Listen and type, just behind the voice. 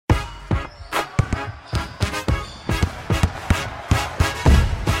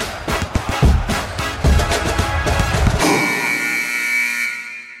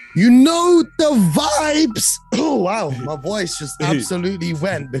You know the vibes. Oh wow, my voice just absolutely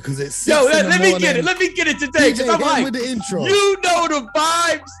went because it's let me get it. Let me get it today. DJ, I'm like, with the intro. You know the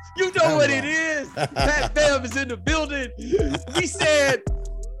vibes. You know what it is. Pat Bev is in the building. We said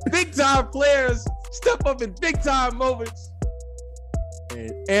big time players step up in big time moments.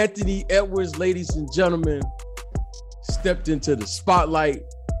 And Anthony Edwards, ladies and gentlemen, stepped into the spotlight,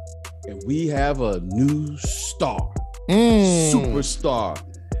 and we have a new star, superstar.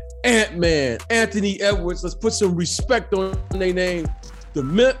 Ant-Man, Anthony Edwards. Let's put some respect on their name. The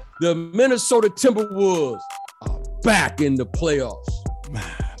Minnesota Timberwolves are back in the playoffs. Man,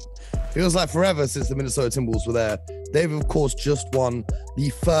 feels like forever since the Minnesota Timberwolves were there. They've, of course, just won the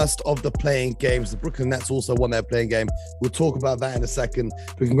first of the playing games. The Brooklyn Nets also won their playing game. We'll talk about that in a second.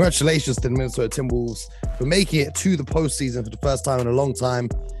 But congratulations to the Minnesota Timberwolves for making it to the postseason for the first time in a long time.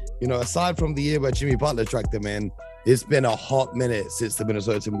 You know, aside from the year where Jimmy Butler dragged them in, it's been a hot minute since the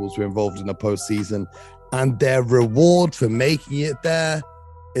Minnesota Timberwolves were involved in the postseason. And their reward for making it there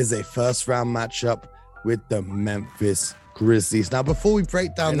is a first-round matchup with the Memphis Grizzlies. Now, before we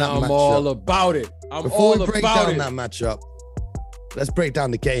break down I'm all about it. Before we break down that matchup, let's break down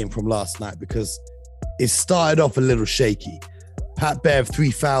the game from last night because it started off a little shaky. Pat Bev,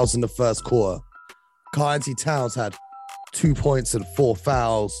 3 fouls in the first quarter. Karl-Anthony Towns had 2 points and 4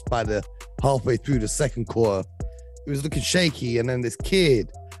 fouls by the halfway through the second quarter. It was looking shaky, and then this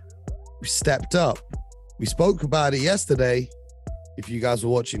kid stepped up. We spoke about it yesterday. If you guys were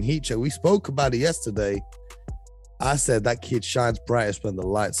watching Heat Check, we spoke about it yesterday. I said that kid shines brightest when the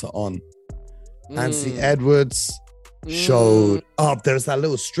lights are on. Anthony Edwards showed up. There's that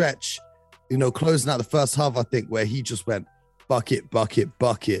little stretch, you know, closing out the first half, I think, where he just went bucket, bucket,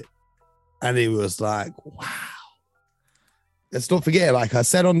 bucket. And it was like, wow. Let's not forget, like I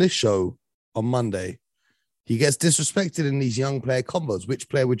said on this show on Monday, he gets disrespected in these young player combos. Which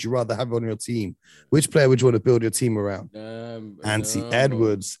player would you rather have on your team? Which player would you want to build your team around? Anthony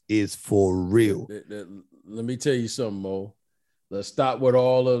Edwards is for real. Let me tell you something, Mo. Let's stop with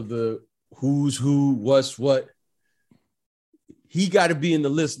all of the who's who, what's what. He got to be in the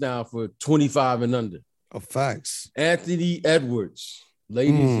list now for 25 and under. Oh, facts. Anthony Edwards,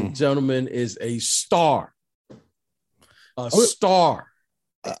 ladies and gentlemen, is a star. Star.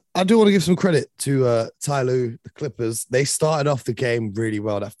 I do want to give some credit to Ty Lue, the Clippers. They started off the game really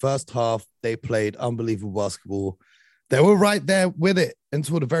well. That first half, they played unbelievable basketball. They were right there with it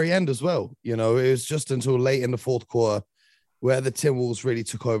until the very end as well. You know, it was just until late in the fourth quarter where the Timberwolves really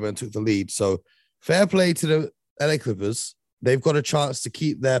took over and took the lead. So fair play to the LA Clippers. They've got a chance to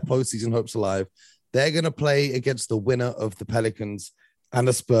keep their postseason hopes alive. They're going to play against the winner of the Pelicans and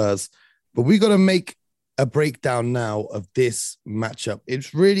the Spurs. But we got to make a breakdown now of this matchup.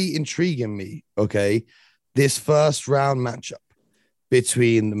 It's really intriguing me, okay? This first round matchup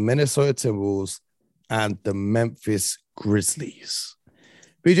between the Minnesota Timberwolves and the Memphis Grizzlies.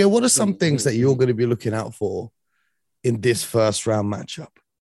 BJ, what are some things that you're going to be looking out for in this first round matchup?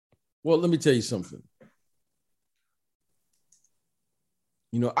 Well, let me tell you something.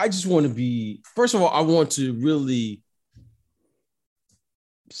 You know, I just want to be, first of all, I want to really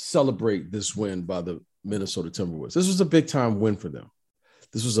celebrate this win by the Minnesota Timberwolves. This was a big time win for them.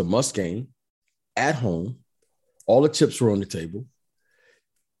 This was a must game at home. All the chips were on the table.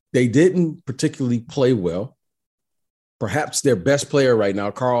 They didn't particularly play well. Perhaps their best player right now,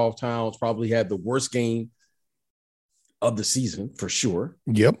 Karl Towns, probably had the worst game of the season for sure.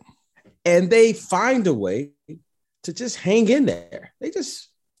 Yep. And they find a way to just hang in there. They just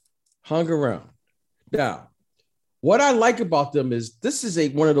hung around. Now, what I like about them is this is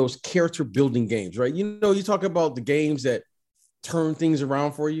one of those character building games, right? You know, you talk about the games that turn things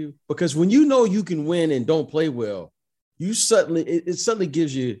around for you, because when you know you can win and don't play well, it suddenly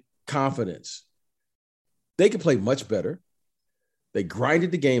gives you confidence. They can play much better. They grinded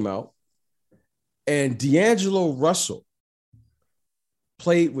the game out. And D'Angelo Russell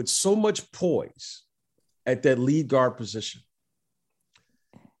played with so much poise at that lead guard position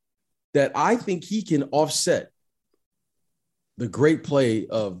that I think he can offset the great play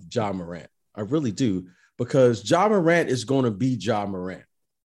of Ja Morant. I really do, because Ja Morant is going to be Ja Morant.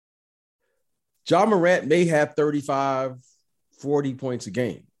 Ja Morant may have 35, 40 points a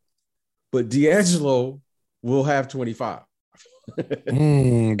game, but D'Angelo will have 25.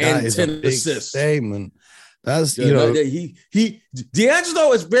 And is 10 a big assists. Statement. That's, you know,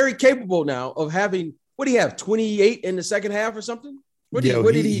 D'Angelo is very capable now of having, what do you have, 28 in the second half or something?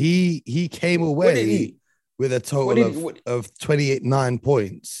 He came away with a total of 9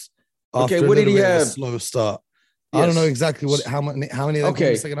 points. Okay, what did he have? A slow start. Yes. I don't know exactly how many of them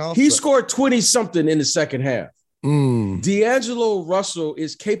in the second half. He scored 20 something in the second half. D'Angelo Russell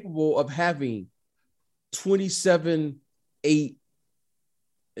is capable of having 27, 8,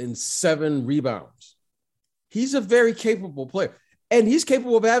 and 7 rebounds. He's a very capable player, and he's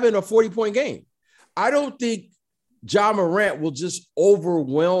capable of having a 40-point game. I don't think Ja Morant will just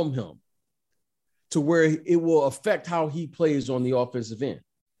overwhelm him to where it will affect how he plays on the offensive end,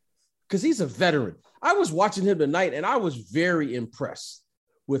 because he's a veteran. I was watching him tonight, and I was very impressed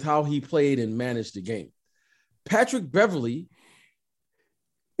with how he played and managed the game. Patrick Beverley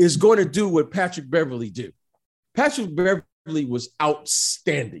is going to do what Patrick Beverley do. Patrick Beverley was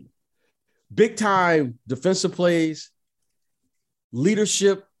outstanding. Big time defensive plays,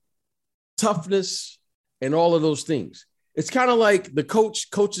 leadership, toughness, and all of those things. It's kind of like the coach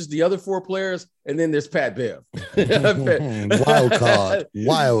coaches the other 4 players, and then there's Pat Bev. Wild card.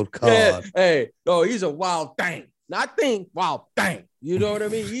 Yeah. Hey, no, he's a wild thing. Not thing, wild thing. You know what I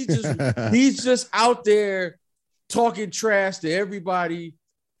mean? He's just out there talking trash to everybody.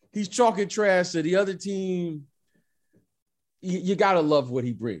 He's talking trash to the other team. You got to love what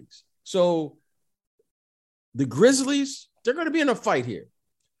he brings. So the Grizzlies, they're going to be in a fight here,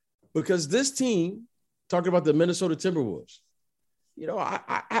 because this team, talking about the Minnesota Timberwolves, you know,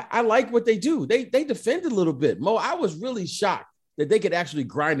 I like what they do. They defend a little bit. Mo, I was really shocked that they could actually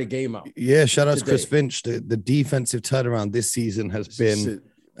grind the game out. Yeah, shout out to Chris Finch. The defensive turnaround this season has been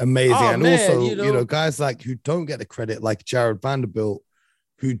amazing. Oh, and man, also, you know, guys like who don't get the credit, like Jared Vanderbilt,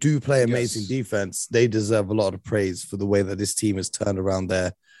 who do play amazing defense, they deserve a lot of praise for the way that this team has turned around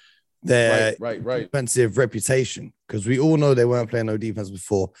their defensive reputation, because we all know they weren't playing no defense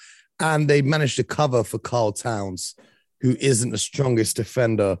before, and they managed to cover for Karl Towns, who isn't the strongest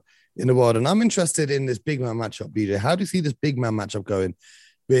defender in the world. And I'm interested in this big man matchup, BJ. How do you see this big man matchup going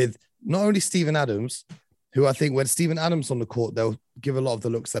with not only Steven Adams, who I think when Steven Adams on the court, they'll give a lot of the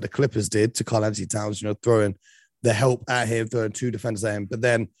looks that the Clippers did to Karl-Anthony Towns, you know, throwing the help at him, throwing 2 defenders at him. But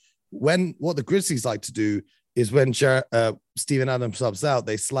then what the Grizzlies like to do is when Steven Adams subs out,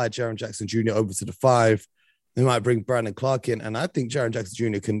 they slide Jaren Jackson Jr. over to the 5. They might bring Brandon Clark in. And I think Jaren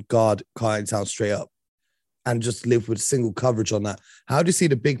Jackson Jr. can guard Karl-Anthony Towns straight up and just live with single coverage on that. How do you see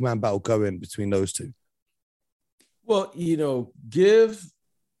the big man battle going between those two? Well, you know, give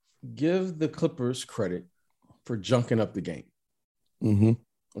the Clippers credit for junking up the game. Mm-hmm.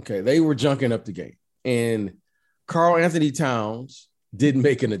 Okay, they were junking up the game. And Karl-Anthony Towns didn't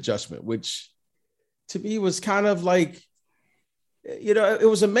make an adjustment, which to me was kind of like, you know, it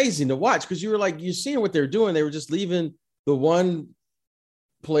was amazing to watch, because you were like, you're seeing what they're doing. They were just leaving the one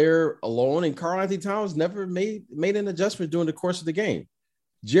player alone, and Karl-Anthony Towns never made an adjustment during the course of the game.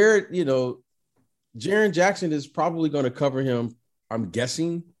 Jaren Jackson is probably going to cover him, I'm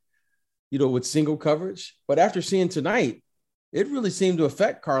guessing, you know, with single coverage. But after seeing tonight, it really seemed to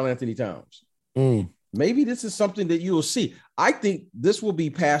affect Karl-Anthony Towns. Maybe this is something that you will see. I think this will be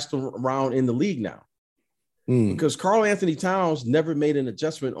passed around in the league now, because Karl-Anthony Towns never made an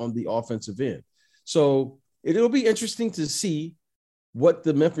adjustment on the offensive end. So it'll be interesting to see what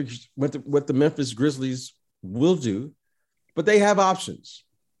the Memphis Grizzlies will do, but they have options.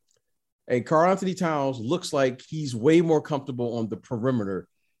 And Karl-Anthony Towns looks like he's way more comfortable on the perimeter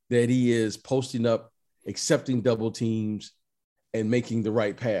than he is posting up, accepting double teams, and making the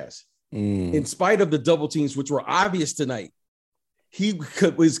right pass. In spite of the double teams, which were obvious tonight, he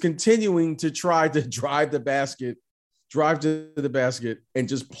was continuing to try to drive to the basket, and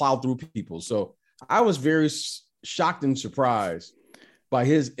just plow through people. So I was very shocked and surprised by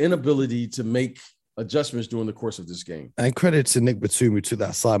his inability to make adjustments during the course of this game. And credit to Nick Batum, who took that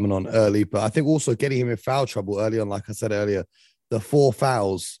assignment on early. But I think also getting him in foul trouble early on, like I said earlier, the 4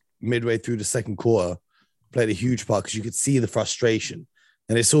 fouls midway through the second quarter played a huge part, because you could see the frustration.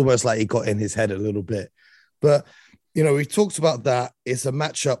 And it's almost like he got in his head a little bit. But, you know, we talked about that. It's a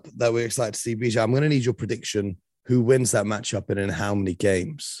matchup that we're excited to see. BJ, I'm going to need your prediction. Who wins that matchup and in how many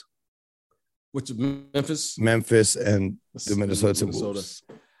games? Which Memphis? Memphis and the Minnesota Timberwolves.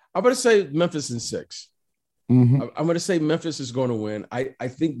 I'm going to say Memphis in 6. I'm going to say Memphis is going to win. I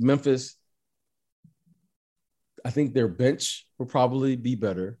think their bench will probably be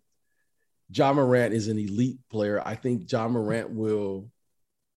better. Ja Morant is an elite player. I think Ja Morant will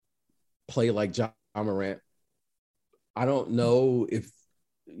play like Ja Morant. I don't know if,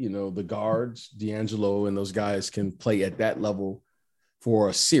 you know, the guards, D'Angelo and those guys, can play at that level for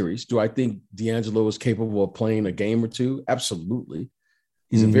a series. Do I think D'Angelo is capable of playing a game or two? Absolutely.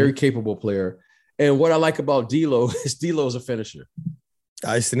 He's a very capable player. And what I like about D'Lo is D'Lo is a finisher.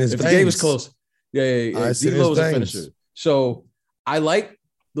 Ice in his veins. The game is close. Yeah. D'Lo is a finisher. So I like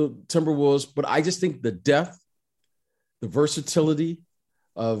the Timberwolves, but I just think the depth, the versatility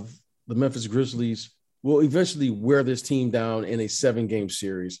of the Memphis Grizzlies will eventually wear this team down in a 7-game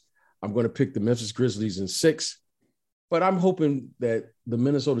series. I'm going to pick the Memphis Grizzlies in 6, but I'm hoping that the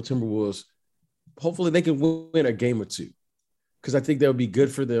Minnesota Timberwolves, hopefully they can win a game or two, because I think that would be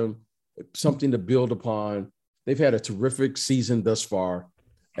good for them, something to build upon. They've had a terrific season thus far,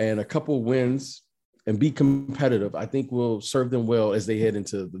 and a couple wins and be competitive, I think will serve them well as they head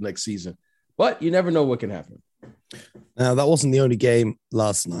into the next season. But you never know what can happen. Now, that wasn't the only game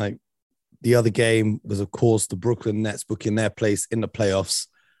last night. The other game was, of course, the Brooklyn Nets booking their place in the playoffs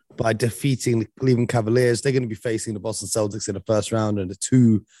by defeating the Cleveland Cavaliers. They're going to be facing the Boston Celtics in the first round in a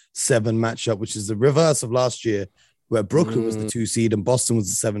 2-7 matchup, which is the reverse of last year, where Brooklyn was the 2 seed and Boston was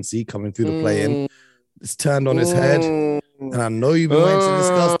the 7 seed coming through the play-in. It's turned on its head, and I know you've been waiting to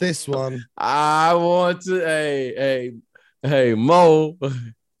discuss this one. I want to, hey, Mo.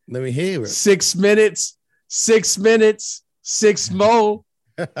 Let me hear it. 6 minutes, 6 minutes, 6 Mo.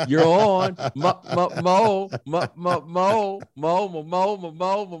 You're on. Mo.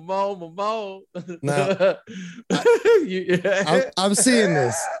 Now, I'm seeing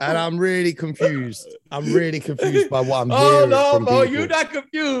this, and I'm really confused. I'm really confused by what I'm hearing. No, from Mo, people. you're not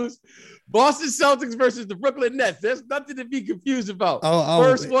confused. Boston Celtics versus the Brooklyn Nets. There's nothing to be confused about.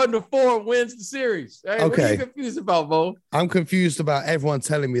 First 1 to 4 wins the series. Hey, okay. What are you confused about, Mo? I'm confused about everyone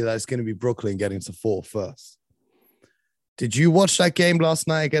telling me that it's going to be Brooklyn getting to 4 first. Did you watch that game last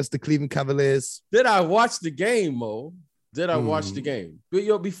night against the Cleveland Cavaliers? Did I watch the game, Mo? Did I watch the game?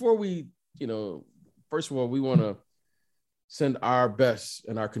 But, before we, first of all, we want to send our best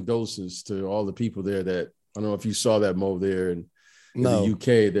and our condolences to all the people there that, I don't know if you saw that, Mo, there in the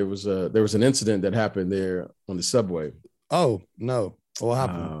UK. There was an incident that happened there on the subway. Oh, no. What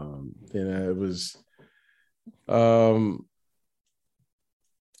happened? It was, I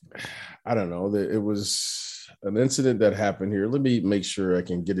don't know. It was an incident that happened here. Let me make sure I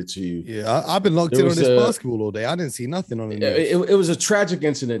can get it to you. Yeah, I've been locked in on this basketball all day. I didn't see nothing on it. It was a tragic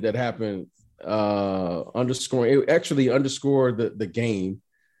incident that happened. It actually underscored the game.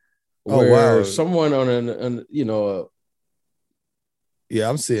 Where someone on yeah,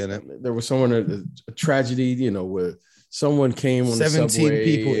 I'm seeing it. There was someone a tragedy, where someone came on 17 the subway,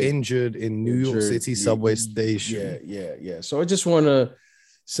 people injured in New York City subway station. Yeah. So I just want to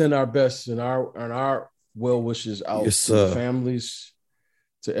send our best and our well wishes out to the families,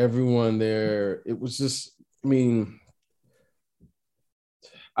 to everyone there. It was just,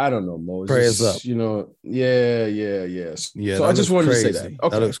 I don't know, Mo. Prayers up. Yeah. Yeah. So I just wanted to say that. Okay.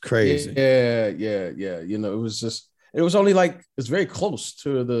 That looks crazy. Yeah. It was only it's very close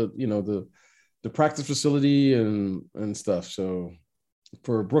to the practice facility and stuff. So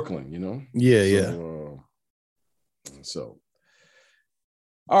for Brooklyn, Yeah. So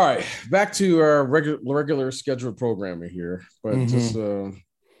all right, back to our regular scheduled programming here, but just wanted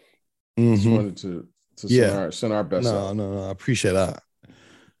to send our best. No, I appreciate that.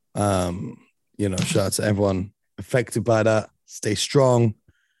 Shout out to everyone affected by that. Stay strong.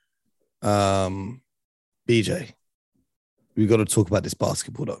 BJ, we got to talk about this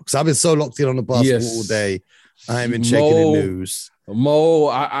basketball though, because I've been so locked in on the basketball all day. I haven't been checking the news. Mo,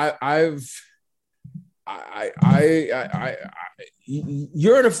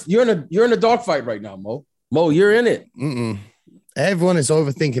 you're in a dogfight right now, Mo. Mo, you're in it. Everyone is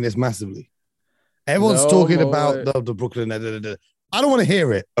overthinking this massively. Everyone's talking about the Brooklyn Nets. I don't want to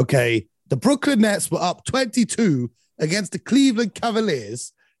hear it. Okay, the Brooklyn Nets were up 22 against the Cleveland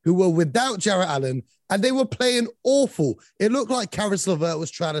Cavaliers, who were without Jarrett Allen, and they were playing awful. It looked like Caris LeVert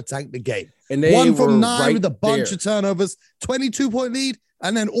was trying to tank the game. And they 1 from 9 right with a bunch there. of turnovers, 22-point lead,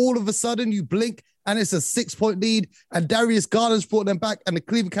 and then all of a sudden you blink and it's a 6-point lead, and Darius Garland's brought them back, and the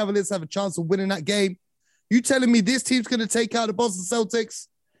Cleveland Cavaliers have a chance of winning that game. You telling me this team's going to take out the Boston Celtics?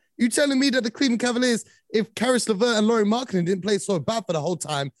 You telling me that the Cleveland Cavaliers, if Caris LeVert and Lauri Markkanen didn't play so bad for the whole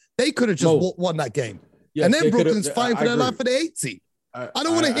time, they could have just won that game. Yes, and then Brooklyn's fighting for their life for the 8th seed. I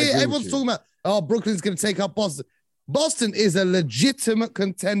don't want to hear everyone's talking about, Brooklyn's going to take out Boston. Boston is a legitimate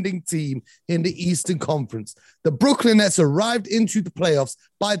contending team in the Eastern Conference. The Brooklyn Nets arrived into the playoffs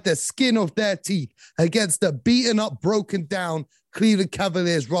by the skin of their teeth against the beaten up, broken down Cleveland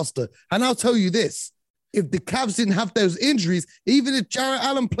Cavaliers roster. And I'll tell you this, if the Cavs didn't have those injuries, even if Jarrett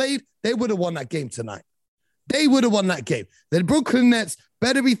Allen played, they would have won that game tonight. They would have won that game. The Brooklyn Nets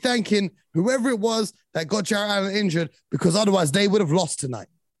better be thanking whoever it was that got Jarrett Allen injured, because otherwise they would have lost tonight.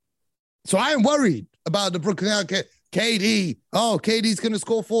 So I am worried about the Brooklyn. KD. Oh, KD's going to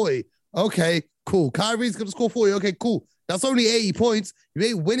score 40. Okay, cool. Kyrie's going to score 40. Okay, cool. That's only 80 points. You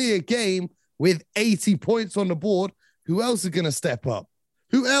ain't winning a game with 80 points on the board. Who else is going to step up?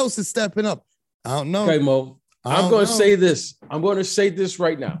 Who else is stepping up? I don't know. Okay, Mo. I'm going to say this. I'm going to say this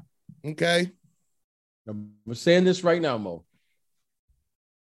right now. Okay. I'm saying this right now, Mo.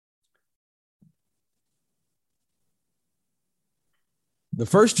 The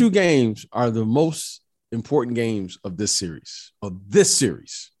first two games are the most important games of this series.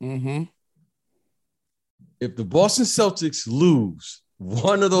 Mm-hmm. If the Boston Celtics lose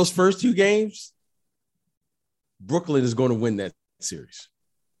one of those first two games, Brooklyn is going to win that series.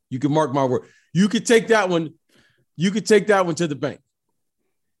 You can mark my word. You could take that one. You could take that one to the bank.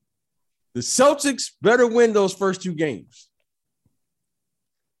 The Celtics better win those first two games.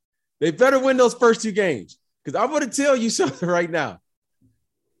 They better win those first two games. Because I'm going to tell you something right now.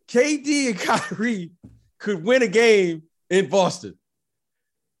 KD and Kyrie could win a game in Boston.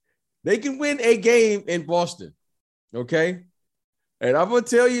 They can win a game in Boston. Okay? And I'm going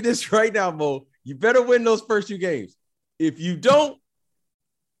to tell you this right now, Mo. You better win those first two games. If you don't,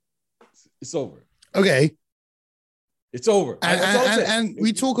 it's over. Okay. It's over. And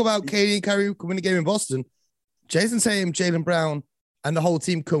we talk about KD and Kyrie win a game in Boston. Jason Tatum, Jaylen Brown, and the whole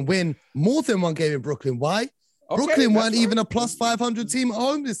team can win more than one game in Brooklyn. Why? Okay, Brooklyn weren't even a plus 500 team at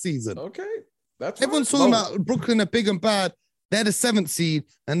home this season. Okay. That's Everyone's talking about Brooklyn are big and bad. They're the 7th seed,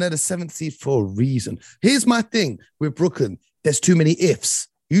 and they're the 7th seed for a reason. Here's my thing with Brooklyn. There's too many ifs.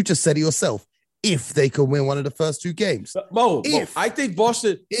 You just said it yourself. If they can win one of the first two games. Mo, I think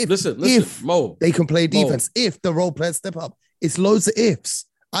Boston, listen, Mo. They can play defense. If the role players step up. It's loads of ifs.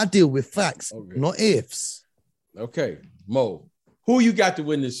 I deal with facts, not ifs. Okay, Mo. Who you got to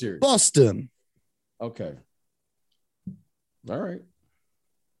win this series? Boston. Okay. All right.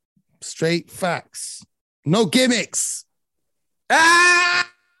 Straight facts. No gimmicks. Ah!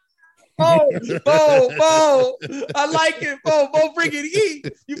 Mo, I like it. Mo, bring it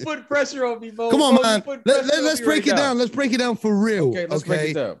heat. You put pressure on me, Mo. Come on, man. Let's break it down. Let's break it down for real. Okay, let's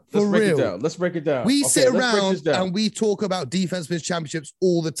break it down. Let's break it down. We sit around and we talk about defense wins championships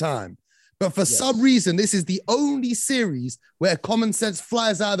all the time. But for some reason, this is the only series where common sense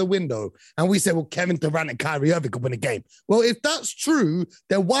flies out of the window. And we say, well, Kevin Durant and Kyrie Irving could win a game. Well, if that's true,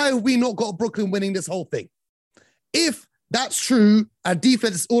 then why have we not got Brooklyn winning this whole thing? If that's true, and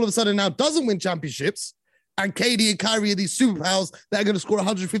defense all of a sudden now doesn't win championships, and KD and Kyrie are these superpowers that are going to score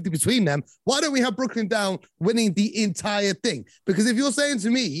 150 between them, why don't we have Brooklyn down winning the entire thing? Because if you're saying to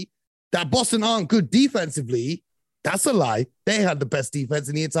me that Boston aren't good defensively, that's a lie. They had the best defense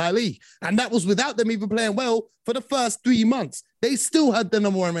in the entire league. And that was without them even playing well for the first 3 months. They still had the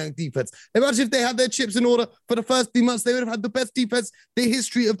number one ranked defense. Imagine if they had their chips in order for the first 3 months, they would have had the best defense the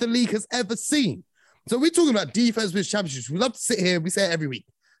history of the league has ever seen. So we're talking about defense wins championships. We love to sit here. We say it every week.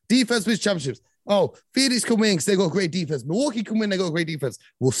 Defense wins championships. Oh, Phoenix can win because they got great defense. Milwaukee can win. They got great defense.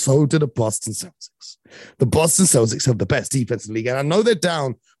 Well, so do the Boston Celtics. The Boston Celtics have the best defense in the league. And I know they're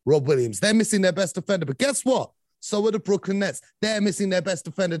down Rob Williams. They're missing their best defender. But guess what? So are the Brooklyn Nets. They're missing their best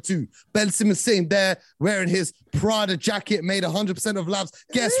defender too. Ben Simmons sitting there wearing his Prada jacket made 100% of laps.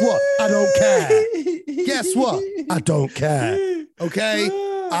 Guess what? I don't care. Guess what? I don't care. Okay?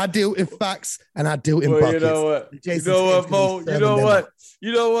 I deal in facts and I deal in buckets. You know what, Mo?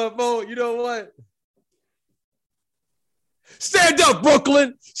 You know what? Stand up,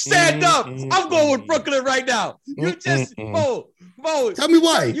 Brooklyn. Stand up. I'm going with Brooklyn right now. You just, Mo. Tell me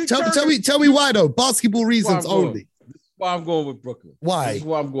why. Tell me why, though. Basketball reasons only. This is why I'm going with Brooklyn. Why? This is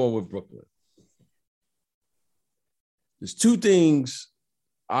why I'm going with Brooklyn. There's two things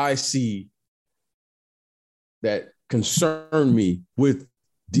I see that concern me with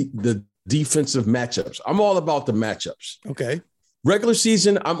the defensive matchups. I'm all about the matchups. Okay. Regular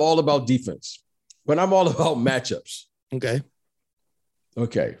season, I'm all about defense, but I'm all about matchups. Okay.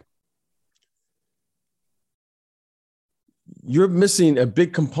 You're missing a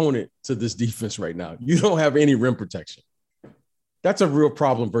big component to this defense right now. You don't have any rim protection. That's a real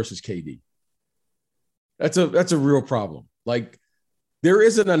problem versus KD. That's a real problem. Like, there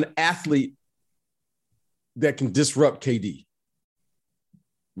isn't an athlete that can disrupt KD.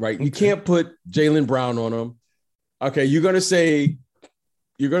 Right? Okay. You can't put Jaylen Brown on him. Okay, you're gonna say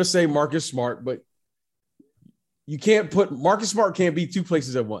Marcus Smart, but you can't put Marcus Smart can't be two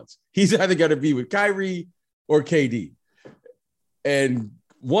places at once. He's either got to be with Kyrie or KD. And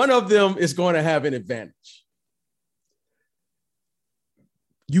one of them is going to have an advantage.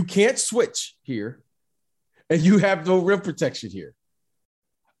 You can't switch here, and you have no rim protection here.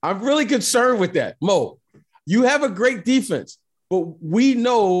 I'm really concerned with that. Mo, you have a great defense, but we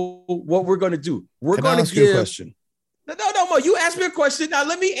know what we're going to do. We're going to give you a question. No, Mo, you ask me a question. Now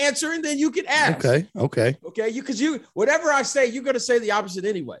let me answer, and then you can ask. Okay. Because whatever I say, you're going to say the opposite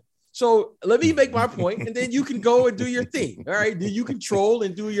anyway. So let me make my point, and then you can go and do your thing. All right. You control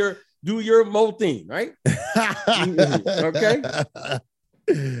and do your Mo thing, right? Okay.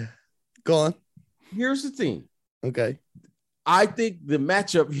 Go on. Here's the thing. Okay. I think the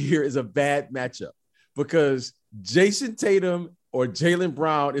matchup here is a bad matchup because Jason Tatum or Jaylen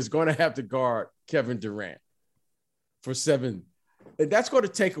Brown is going to have to guard Kevin Durant for 7. And that's going to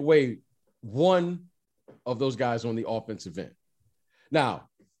take away one of those guys on the offensive end. Now,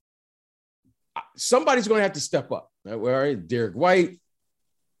 somebody's going to have to step up. Right? Derek White,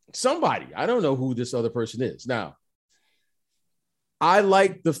 somebody. I don't know who this other person is. Now, I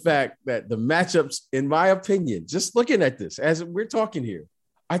like the fact that the matchups, in my opinion, just looking at this as we're talking here,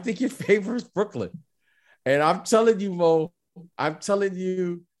 I think it favors Brooklyn. And I'm telling you, Mo, I'm telling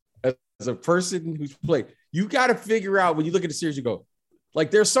you as a person who's played, you got to figure out when you look at the series, you go,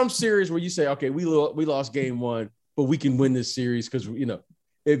 like there's some series where you say, okay, we lost game 1, but we can win this series because,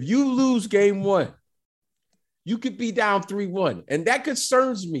 if you lose game 1, you could be down 3-1. And that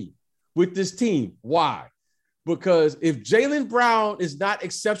concerns me with this team. Why? Because if Jaylen Brown is not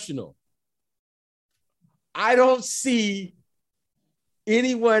exceptional, I don't see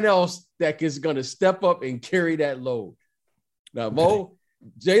anyone else that is going to step up and carry that load. Now,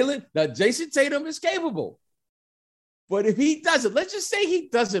 Jason Tatum is capable. But if he doesn't, let's just say he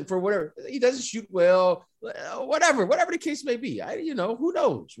doesn't for whatever, he doesn't shoot well, whatever the case may be. Who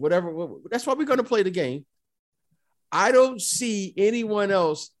knows? Whatever. That's why we're going to play the game. I don't see anyone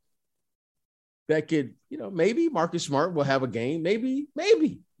else that could, maybe Marcus Smart will have a game. Maybe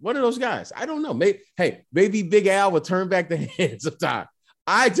one of those guys. I don't know. Maybe Big Al will turn back the hands of time.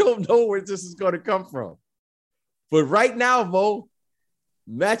 I don't know where this is going to come from. But right now, Mo,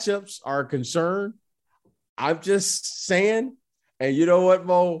 matchups are a concern. I'm just saying, and you know what,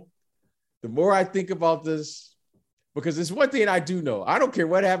 Mo? The more I think about this, because there's one thing I do know. I don't care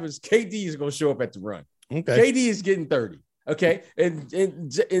what happens. KD is going to show up at the run. Okay. KD is getting 30. Okay. And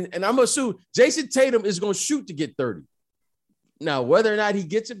I'm going to assume Jason Tatum is going to shoot to get 30. Now, whether or not he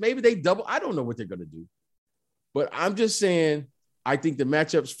gets it, maybe they double. I don't know what they're going to do. But I'm just saying, I think the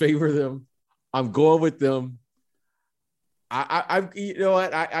matchups favor them. I'm going with them. I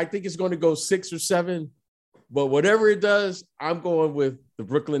think it's going to go 6 or 7. But whatever it does, I'm going with the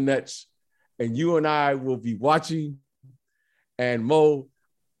Brooklyn Nets. And you and I will be watching. And Mo,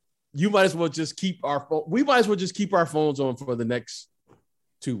 you might as well just keep our phone. We might as well just keep our phones on for the next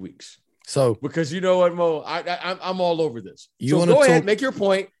 2 weeks. So, because you know what, Mo, I'm all over this. You so go ahead, make your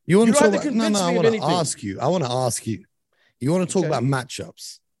point. You want to talk about, no, I want to ask you. You want to talk about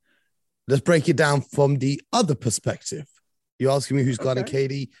matchups. Let's break it down from the other perspective. You're asking me who's guarding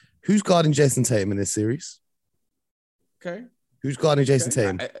KD, who's guarding Jason Tatum in this series? Okay. Who's guarding Jason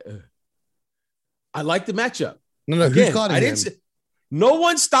Tatum? I like the matchup. No, who's guarding him? No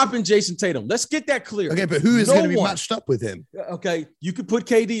one's stopping Jason Tatum. Let's get that clear. Okay, but who is going to be matched up with him? Okay, you could put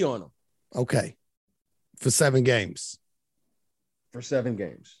KD on him. Okay. For 7 games.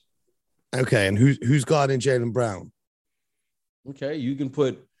 Okay, and who's guarding Jaylen Brown? Okay, you can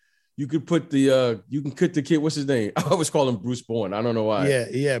put the kid, what's his name? I always call him Bruce Bowen. I don't know why.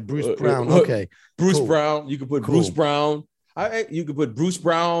 Yeah, Bruce Brown. Okay. Bruce Brown. You could put Bruce Brown. You could put Bruce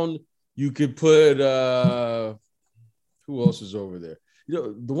Brown. You could put who else is over there?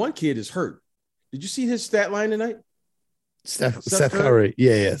 The one kid is hurt. Did you see his stat line tonight? Steph Curry.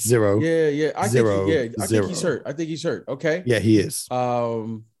 Yeah. 0. Yeah. I think he's hurt. Okay. Yeah, he is.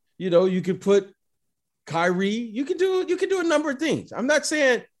 You could put Kyrie. You can do a number of things. I'm not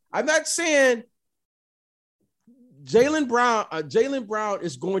saying Jaylen Brown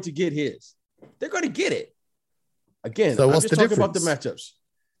is going to get his. They're going to get it. Again, so I'm just talking about the matchups.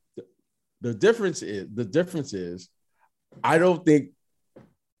 The difference is I don't think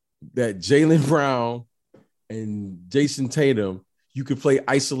that Jaylen Brown and Jason Tatum, you could play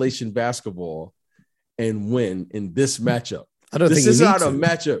isolation basketball and win in this matchup. I don't think this is not a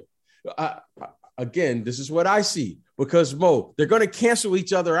matchup. Again, this is what I see. Because, Mo, they're going to cancel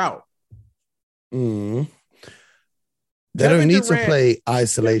each other out. They don't need to play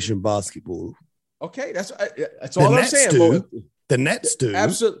isolation basketball. Okay, that's all I'm saying, Mo. The Nets do.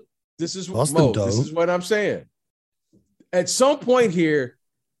 Absolutely. This is what I'm saying. At some point here,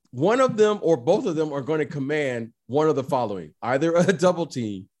 one of them or both of them are going to command one of the following: either a double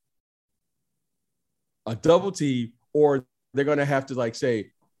team, or they're going to have to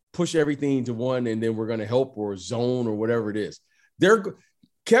say, push everything to one, and then we're going to help or zone or whatever it is.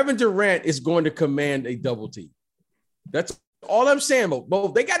 Kevin Durant is going to command a double team. That's all I'm saying,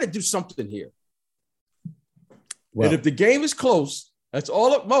 Mo. They got to do something here. Well, and if the game is close, that's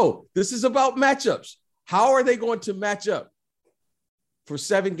all. Mo, this is about matchups. How are they going to match up for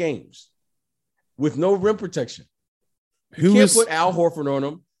 7 games with no rim protection? You can't put Al Horford on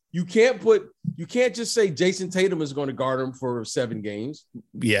them. You can't just say Jason Tatum is going to guard him for 7 games.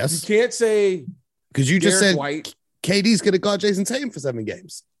 Yes. You can't say Because you just Derek said White. KD's going to guard Jason Tatum for 7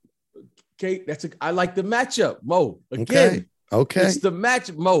 games. Okay, I like the matchup, Mo. Again, okay. It's the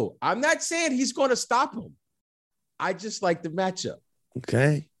matchup, Mo. I'm not saying he's going to stop him. I just like the matchup.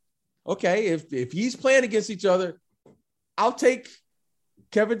 Okay. If he's playing against each other, I'll take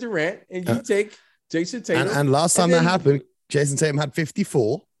Kevin Durant and you take Jason Tatum. And last time that happened, Jason Tatum had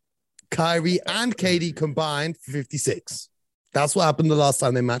 54. Kyrie and KD combined for 56. That's what happened the last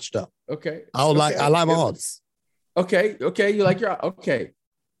time they matched up. Okay. I like my odds. Okay. You like your okay.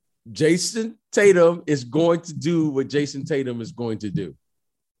 Jason Tatum is going to do what Jason Tatum is going to do.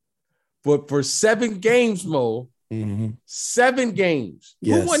 But for 7 games, Mo, 7 games.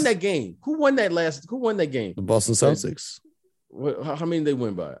 Yes. Who won that game? Who won that game? The Boston Celtics. How many did they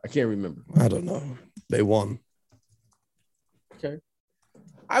win by? I can't remember. I don't know. They won. Okay.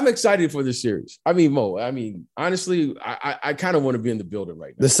 I'm excited for this series. I mean, Mo, honestly, I kind of want to be in the building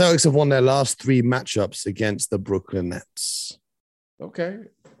right now. The Celtics have won their last 3 matchups against the Brooklyn Nets. Okay.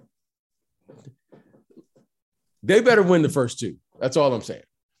 They better win the first 2. That's all I'm saying.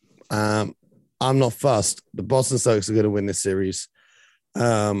 I'm not fussed. The Boston Celtics are going to win this series.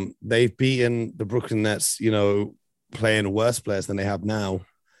 They've beaten the Brooklyn Nets, playing worse players than they have now.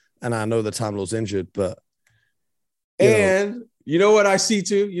 And I know the Time Lord's injured, but... You know what I see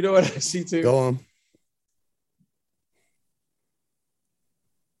too? Go on.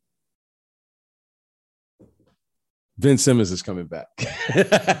 Ben Simmons is coming back.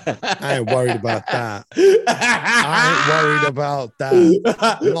 I ain't worried about that.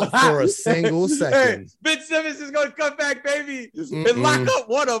 Not for a single second. Hey, Ben Simmons is going to come back, baby, and lock up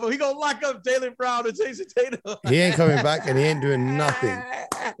one of them. He's going to lock up Jaylen Brown and Jason Tatum. He ain't coming back, and he ain't doing nothing.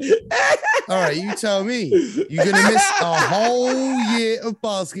 All right, you tell me. You're going to miss a whole year of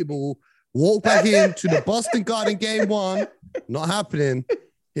basketball, walk back into the Boston Garden game 1. Not happening.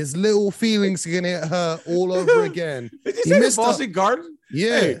 His little feelings are going to get hurt all over again. Did you say the Boston Garden?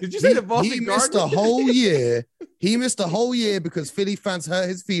 Yeah. Hey, did you say the Boston Garden? He missed a whole year. He missed a whole year because Philly fans hurt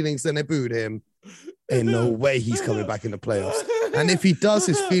his feelings and they booed him. Ain't no way he's coming back in the playoffs. And if he does,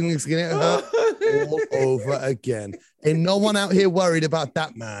 his feelings are going to get hurt all over again. Ain't no one out here worried about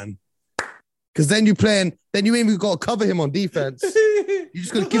that, man. Because then you ain't even got to cover him on defense. You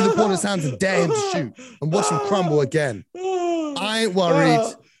just got to give the ball in his hands and dare him to shoot and watch him crumble again. I ain't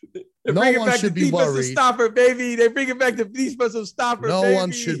worried. No one should be worried. Stopper, baby. They bring it back to defensive stopper. No baby.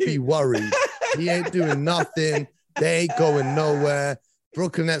 one should be worried. He ain't doing nothing. They ain't going nowhere.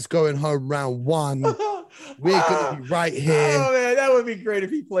 Brooklyn Nets going home round 1. We're going to be right here. Oh, man, that would be great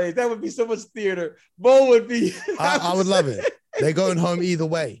if he played. That would be so much theater. Bo would be. I would love it. They're going home either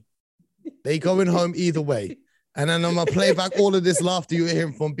way. And then I'm going to play back all of this laughter you're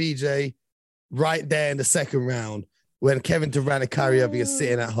hearing from BJ right there in the second round when Kevin Durant and Kyrie Irving are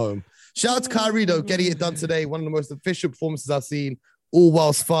sitting at home. Shout out to Kyrie, though, getting it done today. One of the most efficient performances I've seen, all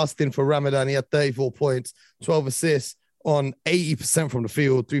whilst fasting for Ramadan. He had 34 points, 12 assists on 80% from the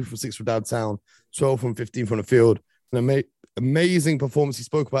field, 3 from 6 from downtown, 12 from 15 from the field. An amazing performance. He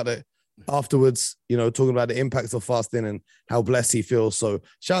spoke about it afterwards, talking about the impacts of fasting and how blessed he feels. So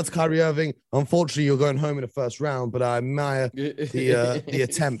shout out to Kyrie Irving. Unfortunately, you're going home in the first round, but I admire the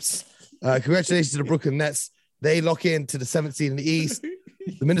attempts. Congratulations to the Brooklyn Nets. They lock into the 7th seed in the East.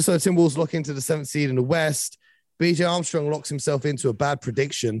 The Minnesota Timberwolves lock into the 7th seed in the West. BJ Armstrong locks himself into a bad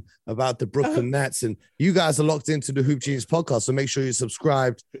prediction about the Brooklyn Nets. And you guys are locked into the Hoop Genius podcast. So make sure you're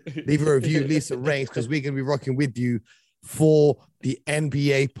subscribed, leave a review, leave some ratings, because we're going to be rocking with you for the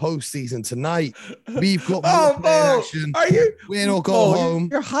NBA postseason tonight. We've got more action. Are you? Win or go home.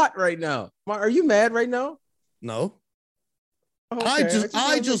 You're hot right now. Are you mad right now? No. Okay,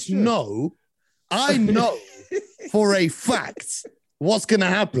 I know for a fact what's going to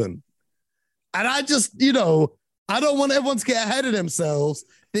happen. And I just, I don't want everyone to get ahead of themselves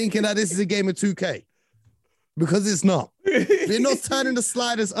thinking that this is a game of 2K, because it's not. We're not turning the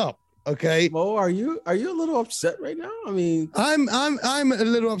sliders up, okay? Mo, are you a little upset right now? I mean, I'm a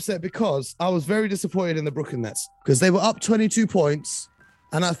little upset because I was very disappointed in the Brooklyn Nets because they were up 22 points,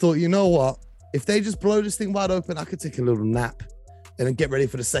 and I thought, you know what? If they just blow this thing wide open, I could take a little nap and then get ready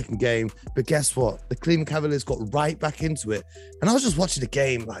for the second game. But guess what? The Cleveland Cavaliers got right back into it. And I was just watching the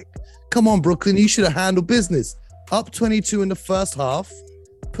game like, come on, Brooklyn, you should have handled business. Up 22 in the first half,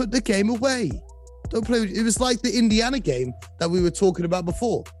 put the game away. Don't play. It was like the Indiana game that we were talking about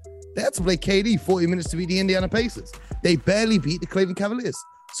before. They had to play KD 40 minutes to beat the Indiana Pacers. They barely beat the Cleveland Cavaliers.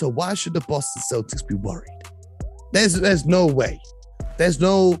 So why should the Boston Celtics be worried? There's no way. There's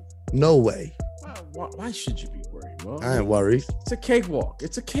no way. Why should you be worried? Well, I ain't worried. It's a cakewalk.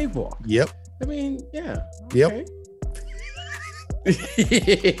 Yep. I mean, yeah. Okay. Yep.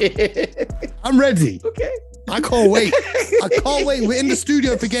 I'm ready. Okay. I can't wait. I can't wait. We're in the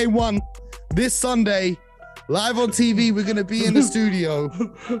studio for game 1 this Sunday. Live on TV. We're going to be in the studio.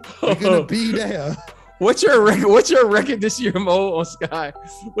 We're going to be there. What's your record? What's your record this year, Mo, on Sky?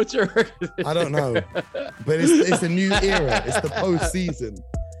 What's your record? I don't know. But it's a new era. It's the postseason.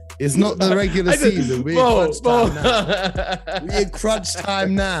 It's not the regular season. We're in crunch time now. We're in crunch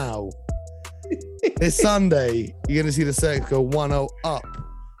time now. This Sunday, you're going to see the Celtics go 1-0 up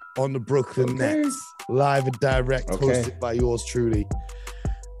on the Brooklyn Nets. Live and direct, hosted by yours truly.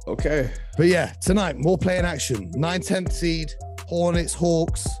 Okay. But yeah, tonight, more playing action. 9-10th seed, Hornets,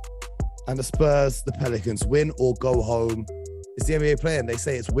 Hawks, and the Spurs, the Pelicans. Win or go home. It's the NBA playing. They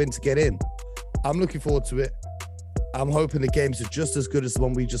say it's win to get in. I'm looking forward to it. I'm hoping the games are just as good as the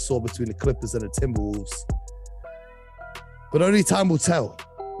one we just saw between the Clippers and the Timberwolves. But only time will tell.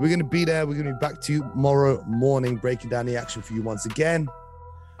 We're going to be there. We're going to be back to you tomorrow morning, breaking down the action for you once again.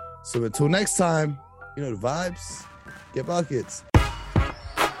 So until next time, you know the vibes. Get buckets.